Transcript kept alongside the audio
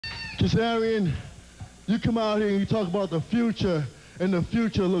Kazarian, you come out here and you talk about the future, and the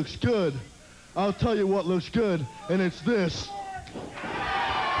future looks good. I'll tell you what looks good, and it's this.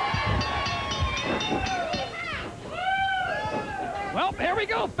 Well, here we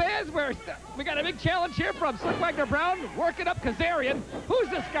go, fans. We got a big challenge here from Slyck Wagner Brown, working up Kazarian. Who's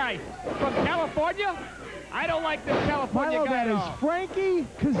this guy? From California? I don't like this California Milo, guy that at is all. Frankie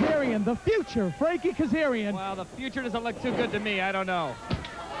Kazarian, the future Frankie Kazarian. Well, the future doesn't look too good to me. I don't know.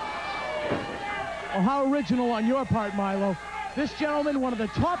 Well, how original on your part, Milo. This gentleman, one of the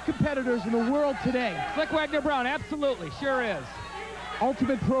top competitors in the world today. Slyck Wagner Brown, absolutely, sure is.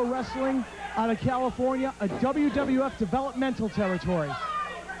 Ultimate Pro Wrestling out of California, a WWF developmental territory.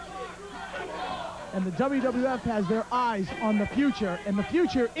 And the WWF has their eyes on the future, and the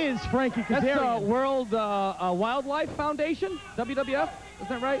future is Frankie Kazarian. That's the World Wildlife Foundation, WWF, is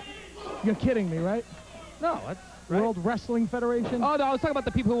that right? You're kidding me, right? No, that's right. World Wrestling Federation? Oh, no, I was talking about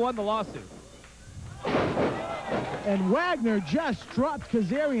the people who won the lawsuit. And Wagner just dropped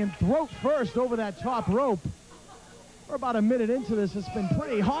Kazarian throat first over that top rope. We're about a minute into this. It's been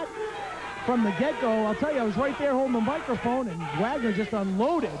pretty hot from the get-go. I'll tell you, I was right there holding the microphone, and Wagner just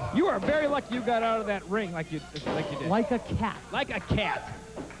unloaded. You are very lucky you got out of that ring like you did. Like a cat. Like a cat.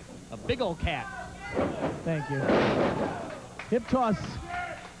 A big old cat. Thank you. Hip toss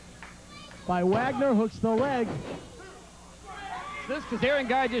by Wagner, hooks the leg. This Kazarian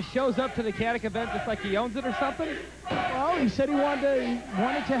guy just shows up to the Chaotic event just like he owns it or something? Well, he said he wanted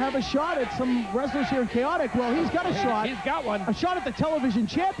to have a shot at some wrestlers here in Chaotic. Well, he's got a shot. He's got one. A shot at the television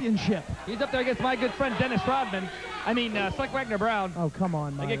championship. He's up there against my good friend Dennis Rodman. I mean, Slyck Wagner Brown. Oh, come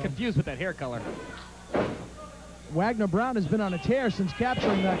on, I Milo. get confused with that hair color. Wagner Brown has been on a tear since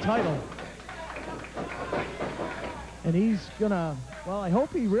capturing that title. And he's gonna, well, I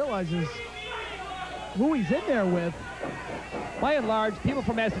hope he realizes who he's in there with. By and large, people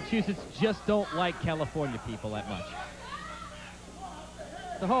from Massachusetts just don't like California people that much.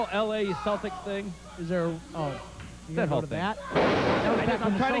 The whole LA Celtics thing. Is there, oh, you that whole go to thing. that? That was back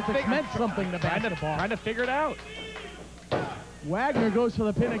when the trying to Celtics meant something to basketball. Trying to figure it out. Wagner goes for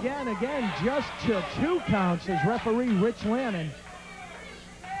the pin again, just to 2 counts as referee Rich Lannon.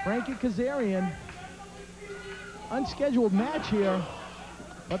 Frankie Kazarian, unscheduled match here,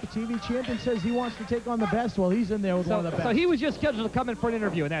 but the TV champion says he wants to take on the best. Well, he's in there with one of the best. So he was just scheduled to come in for an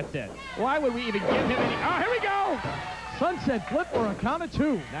interview, and that's it. Why would we even give him any? Oh, here we go! Sunset flip for a count of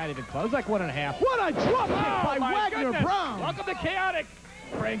 2. Not even close, like 1.5. What a drop kick by Wagner goodness. Brown! Welcome to Chaotic,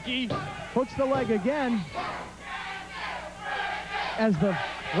 Frankie. Hooks the leg again as the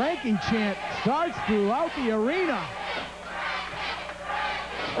Frankie chant starts throughout the arena.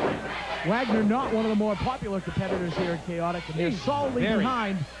 Wagner not one of the more popular competitors here at Chaotic, and they're solidly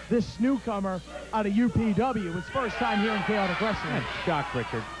behind this newcomer out of UPW. His first time here in Chaotic Wrestling. I'm shocked,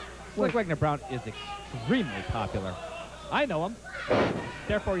 Richard. Slyck Wagner Brown is extremely popular. I know him.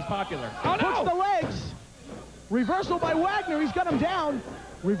 Therefore, he's popular. Oh, no! Hooks the legs. Reversal by Wagner. He's got him down.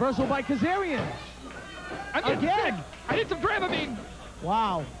 Reversal by Kazarian. I'm getting sick. I need some Dramamine.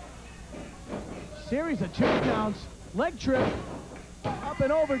 Wow. Series of 2 counts. Leg trip. Up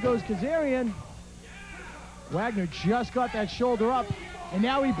and over goes Kazarian. Wagner just got that shoulder up, and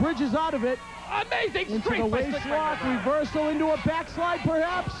now he bridges out of it. Amazing into strength the by waist Slyck lock, Wagner Brown. reversal into a backslide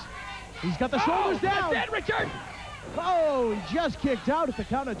perhaps. He's got the shoulders down. That's it, Richard. Oh, he just kicked out at the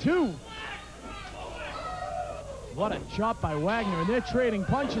count of 2. What a chop by Wagner, and they're trading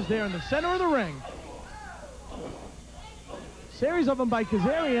punches there in the center of the ring. Series of them by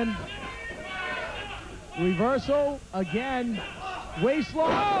Kazarian. Reversal again. Waist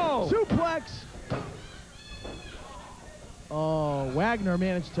lock. Suplex. Oh, Wagner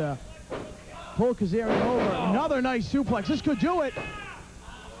managed to pull Kazarian over. Another nice suplex. This could do it.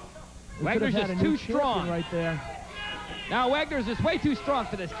 Wagner's just too strong right there. Now Wagner's just way too strong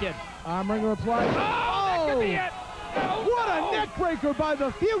for this kid. Arm wringer applied. Oh, that could be it. No, what a neck breaker by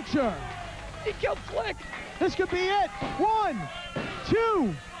the future. He killed Slyck. This could be it. 1,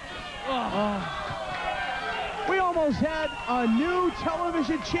 2. We almost had a new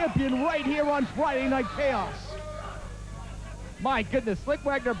television champion right here on Friday Night Chaos. My goodness, Slyck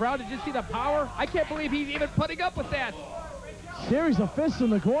Wagner Brown, did you see the power? I can't believe he's even putting up with that. Series of fists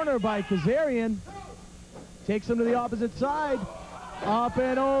in the corner by Kazarian. Takes him to the opposite side. Up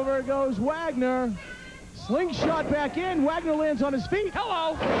and over goes Wagner. Slingshot back in. Wagner lands on his feet.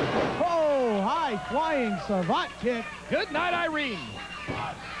 Hello. Oh, high flying savant kick. Good night, Irene.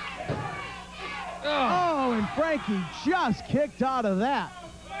 Oh, and Frankie just kicked out of that.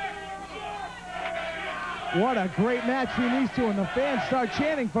 What a great match between these two, and the fans start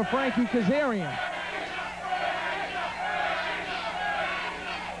chanting for Frankie Kazarian.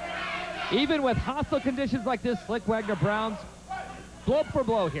 Even with hostile conditions like this, Slyck Wagner Brown's blow for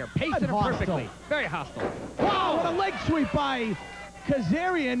blow here. Pacing him perfectly. Very hostile. Wow, what a leg sweep by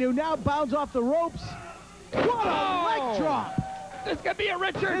Kazarian, who now bounds off the ropes. What a leg drop. This could be a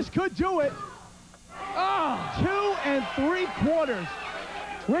Richard. This could do it. Oh. 2 3/4.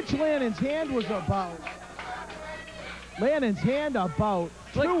 Rich Lannon's hand was about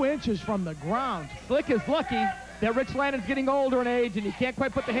 2 inches from the ground. Slyck is lucky that Rich Lannon's getting older in age and he can't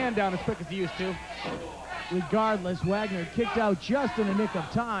quite put the hand down as quick as he used to. Regardless, Wagner kicked out just in the nick of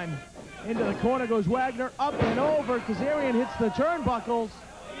time. Into the corner goes Wagner, up and over. Kazarian hits the turnbuckles.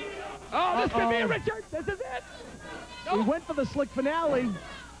 Oh, this could be a Richard. This is it. He went for the Slyck finale.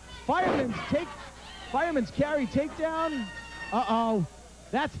 Fireman's carry takedown. Uh-oh.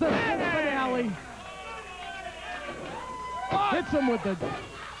 That's the Slyck finale. Hits him with the...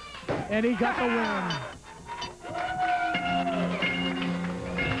 And he got the win.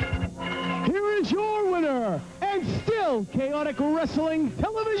 Here is your winner, and still chaotic wrestling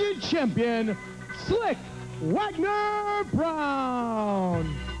television champion, Slyck Wagner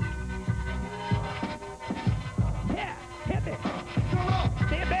Brown. Yeah, hit it.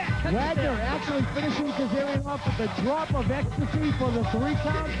 Stand back. Wagner actually finishing Kazarian off with a drop of ecstasy for the 3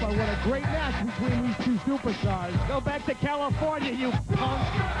 counts, but what a great match between these two superstars. Go back to California, you punk.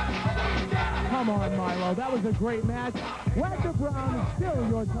 Come on, Milo. That was a great match. Wagner Brown is still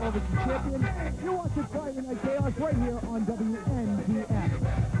your television champion. You're watching Friday Night Chaos right here on WNBF.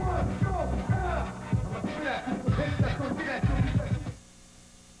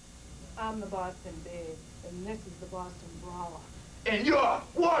 I'm the Boston Babe, and this is the Boston Brawler. And you're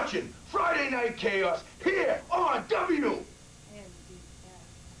watching Friday Night Chaos here on WPAN.